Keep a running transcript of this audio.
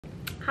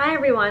Hi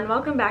everyone,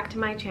 welcome back to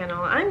my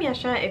channel. I'm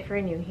Yesha if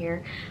you're new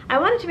here. I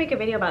wanted to make a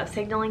video about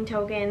signaling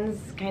tokens,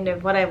 kind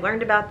of what I've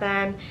learned about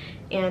them,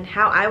 and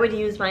how I would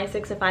use my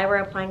 6 if I were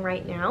applying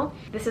right now.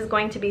 This is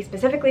going to be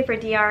specifically for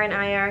DR and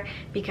IR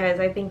because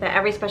I think that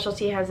every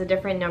specialty has a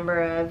different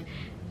number of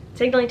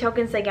signaling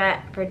tokens they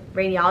get. For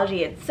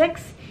radiology it's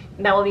 6.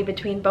 That will be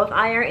between both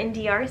IR and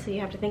DR, so you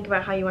have to think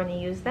about how you want to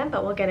use them,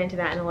 but we'll get into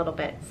that in a little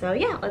bit. So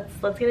yeah,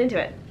 let's get into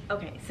it.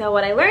 Okay, so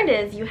what I learned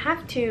is you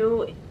have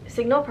to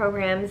signal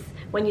programs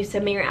when you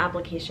submit your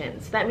application.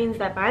 So that means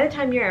that by the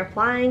time you're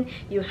applying,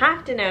 you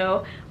have to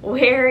know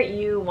where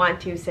you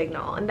want to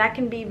signal. And that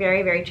can be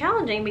very, very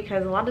challenging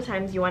because a lot of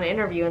times you want to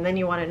interview and then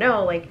you want to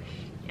know, like,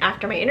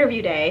 after my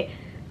interview day,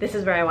 this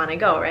is where I want to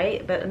go,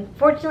 right? But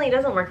unfortunately, it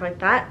doesn't work like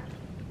that.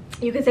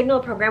 You can signal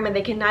a program and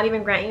they cannot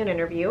even grant you an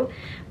interview.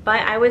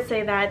 But I would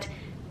say that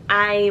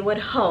I would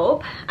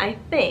hope, I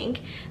think,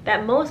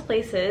 that most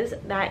places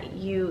that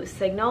you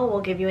signal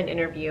will give you an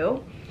interview.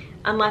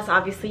 Unless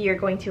obviously you're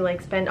going to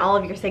like spend all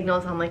of your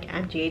signals on like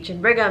MGH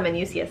and Brigham and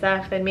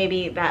UCSF, then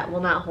maybe that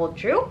will not hold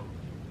true.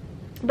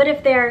 But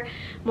if they're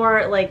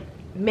more like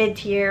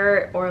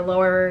mid-tier or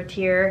lower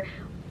tier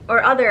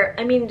or other,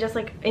 I mean just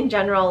like in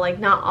general, like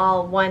not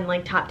all one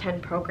like top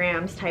 10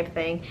 programs type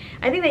thing,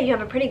 I think that you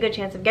have a pretty good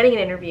chance of getting an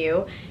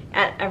interview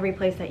at every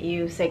place that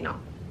you signal.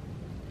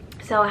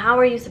 So how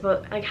are you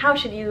how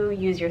should you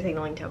use your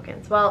signaling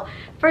tokens? Well,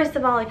 first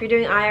of all, if you're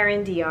doing IR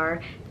and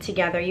DR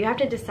together, you have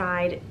to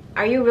decide,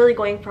 are you really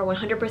going for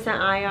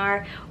 100%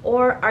 IR,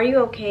 or are you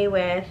okay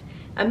with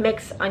a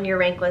mix on your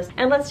rank list?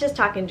 And let's just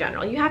talk in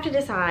general. You have to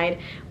decide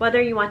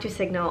whether you want to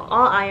signal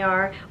all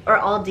IR or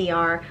all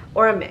DR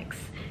or a mix.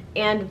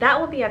 And that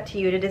will be up to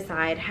you to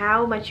decide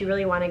how much you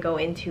really want to go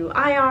into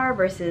IR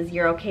versus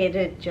you're okay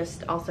to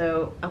just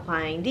also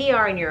applying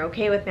DR and you're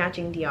okay with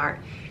matching DR.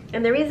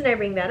 And the reason I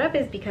bring that up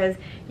is because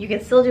you can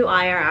still do IR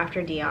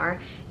after DR,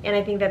 and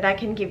I think that that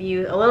can give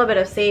you a little bit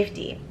of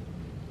safety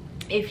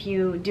if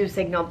you do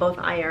signal both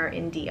IR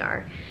and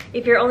DR.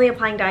 If you're only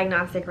applying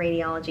diagnostic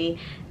radiology,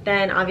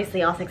 then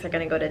obviously all 6 are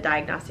going to go to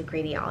diagnostic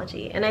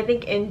radiology. And I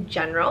think in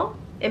general,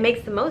 it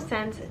makes the most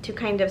sense to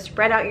kind of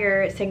spread out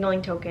your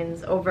signaling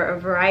tokens over a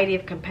variety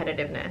of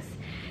competitiveness.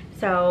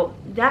 So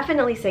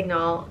definitely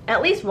signal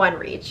at least one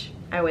reach,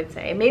 I would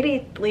say.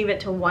 Maybe leave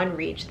it to one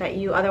reach that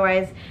you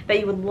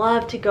would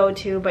love to go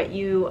to, but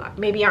you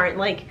maybe aren't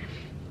like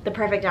the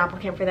perfect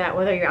applicant for that,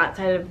 whether you're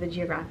outside of the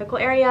geographical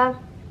area,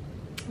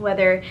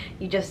 whether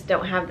you just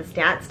don't have the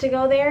stats to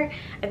go there.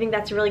 I think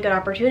that's a really good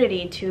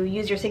opportunity to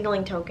use your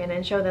signaling token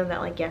and show them that,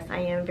 like, yes, I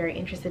am very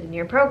interested in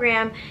your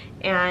program,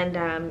 and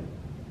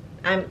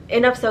I'm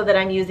enough so that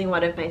I'm using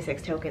one of my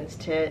 6 tokens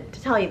to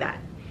tell you that.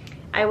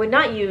 I would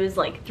not use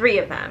like 3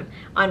 of them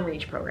on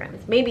reach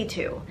programs, maybe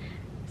 2.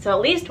 So at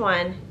least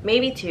 1,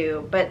 maybe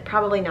 2, but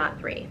probably not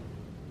 3.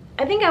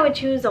 I think I would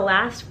choose the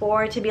last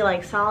 4 to be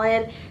like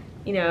solid,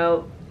 you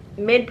know,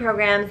 mid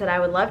programs that I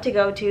would love to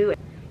go to,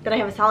 that I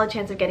have a solid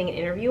chance of getting an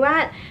interview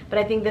at, but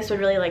I think this would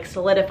really like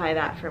solidify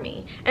that for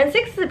me. And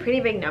 6 is a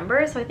pretty big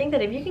number, so I think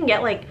that if you can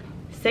get like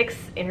 6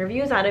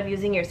 interviews out of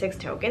using your 6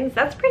 tokens,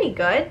 that's pretty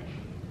good.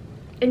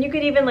 And you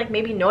could even like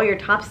maybe know your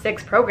top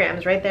 6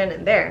 programs right then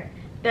and there.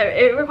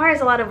 It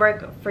requires a lot of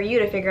work for you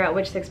to figure out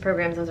which 6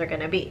 programs those are going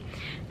to be.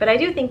 But I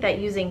do think that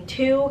using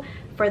 2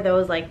 for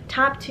those like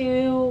top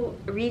 2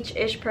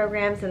 reach-ish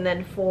programs, and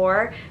then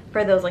 4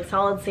 for those like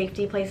solid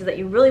safety places that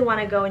you really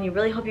want to go and you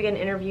really hope you get an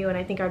interview, and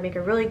I think I would make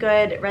a really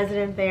good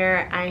resident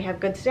there. I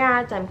have good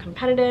stats, I'm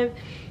competitive.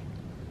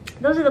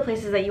 Those are the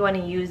places that you want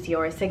to use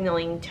your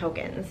signaling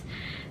tokens.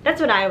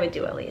 That's what I would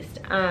do, at least.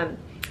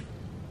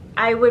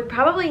 I would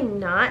probably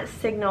not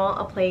signal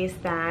a place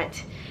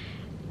that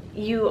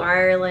you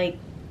are like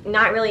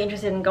not really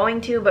interested in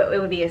going to, but it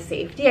would be a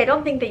safety. I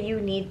don't think that you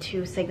need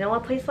to signal a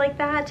place like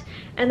that.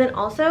 And then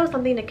also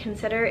something to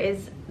consider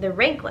is the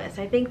rank list.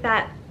 I think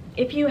that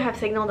if you have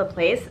signaled a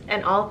place,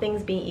 and all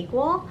things being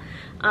equal,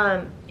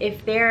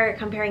 if they're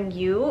comparing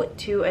you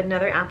to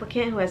another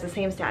applicant who has the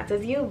same stats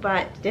as you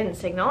but didn't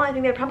signal, I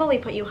think they'd probably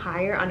put you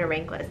higher on a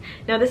rank list.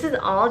 Now this is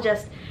all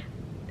just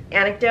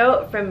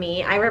anecdote from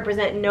me. I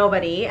represent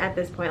nobody at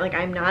this point. Like,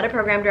 I'm not a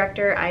program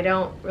director. I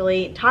don't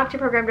really talk to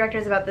program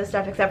directors about this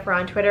stuff except for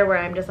on Twitter, where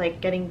I'm just like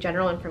getting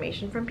general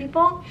information from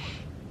people.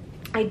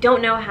 I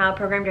don't know how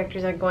program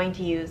directors are going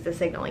to use the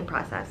signaling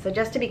process. So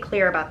just to be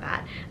clear about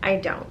that, I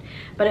don't.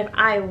 But if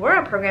I were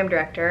a program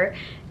director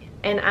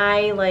and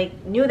I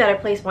like knew that a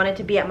place wanted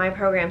to be at my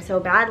program so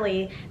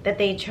badly that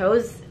they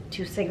chose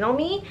to signal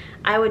me,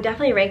 I would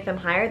definitely rank them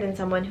higher than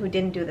someone who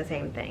didn't do the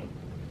same thing.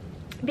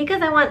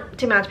 Because I want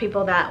to match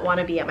people that want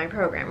to be at my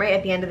program, right?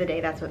 At the end of the day,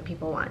 that's what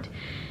people want.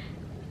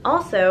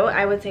 Also,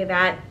 I would say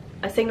that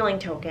a signaling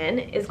token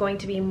is going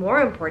to be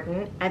more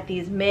important at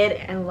these mid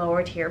and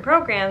lower tier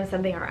programs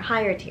than they are at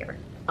higher tier,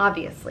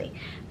 obviously,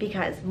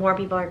 because more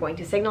people are going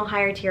to signal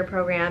higher tier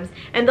programs,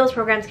 and those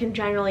programs can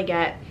generally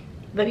get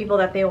the people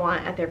that they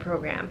want at their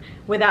program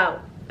without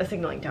a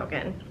signaling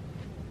token.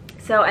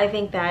 So I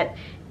think that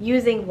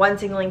using one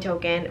signaling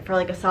token for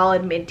like a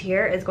solid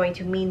mid-tier is going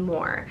to mean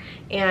more.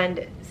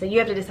 And so you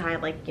have to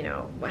decide, like, you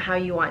know, how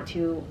you want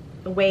to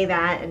weigh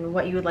that and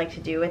what you would like to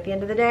do at the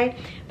end of the day.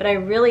 But I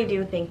really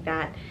do think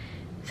that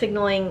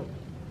signaling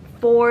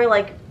for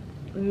like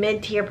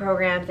mid-tier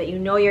programs that you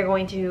know you're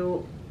going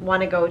to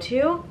want to go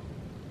to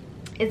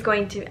is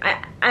going to,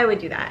 I would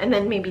do that, and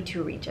then maybe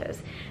 2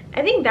 reaches.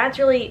 I think that's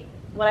really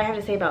what I have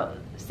to say about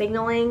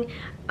signaling.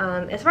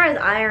 As far as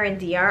IR and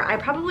DR, I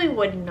probably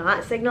would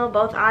not signal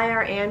both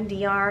IR and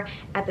DR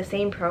at the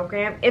same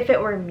program if it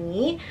were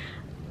me,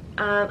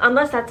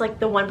 unless that's like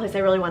the one place I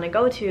really want to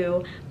go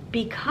to,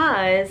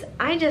 because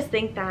I just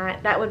think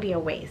that that would be a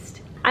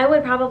waste. I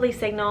would probably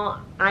signal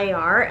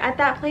IR at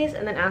that place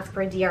and then ask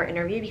for a DR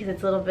interview, because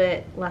it's a little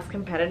bit less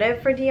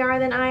competitive for DR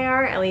than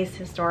IR, at least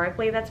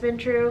historically that's been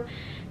true.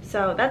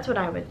 So that's what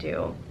I would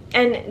do.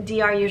 And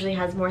DR usually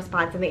has more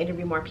spots and they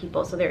interview more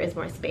people, so there is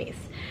more space.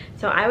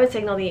 So I would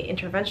signal the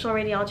interventional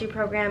radiology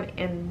program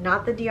and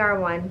not the DR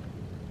one.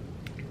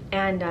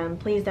 And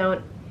please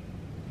don't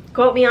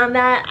quote me on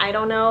that. I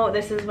don't know.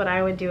 This is what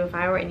I would do if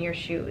I were in your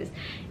shoes.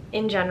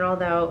 In general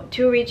though,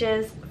 2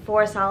 reaches,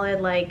 4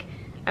 solid, like,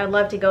 I would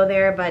love to go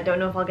there but don't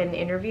know if I'll get an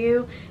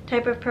interview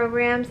type of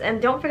programs.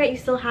 And don't forget, you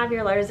still have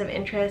your letters of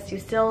interest. You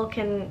still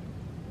can,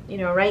 you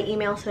know, write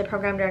emails to the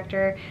program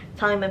director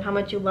telling them how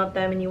much you love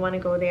them and you want to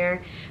go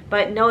there.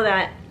 But know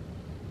that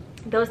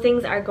those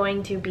things are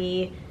going to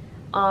be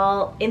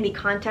all in the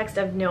context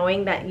of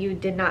knowing that you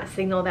did not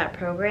signal that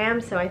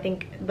program. So I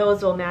think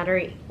those will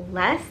matter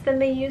less than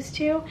they used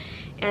to.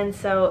 And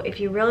so if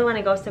you really want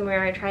to go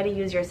somewhere, try to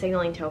use your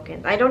signaling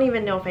tokens. I don't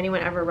even know if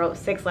anyone ever wrote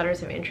 6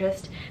 letters of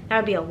interest. That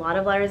would be a lot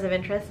of letters of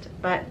interest,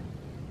 but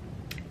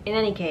in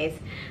any case,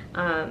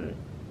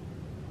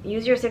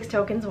 use your 6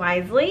 tokens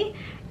wisely.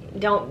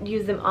 Don't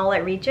use them all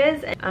at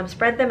reaches.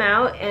 Spread them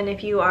out, and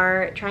if you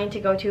are trying to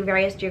go to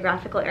various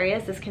geographical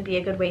areas, this can be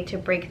a good way to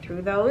break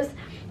through those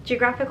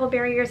geographical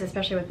barriers,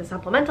 especially with the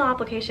supplemental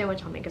application,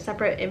 which I'll make a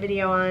separate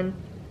video on.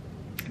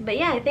 But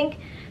yeah, I think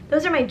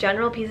those are my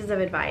general pieces of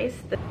advice.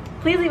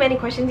 Please leave any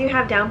questions you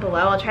have down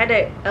below. I'll try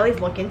to at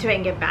least look into it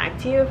and get back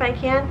to you if I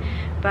can.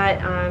 But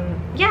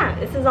yeah,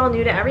 this is all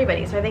new to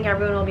everybody, so I think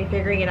everyone will be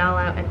figuring it all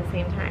out at the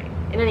same time.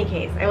 In any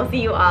case, I will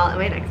see you all in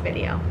my next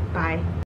video. Bye.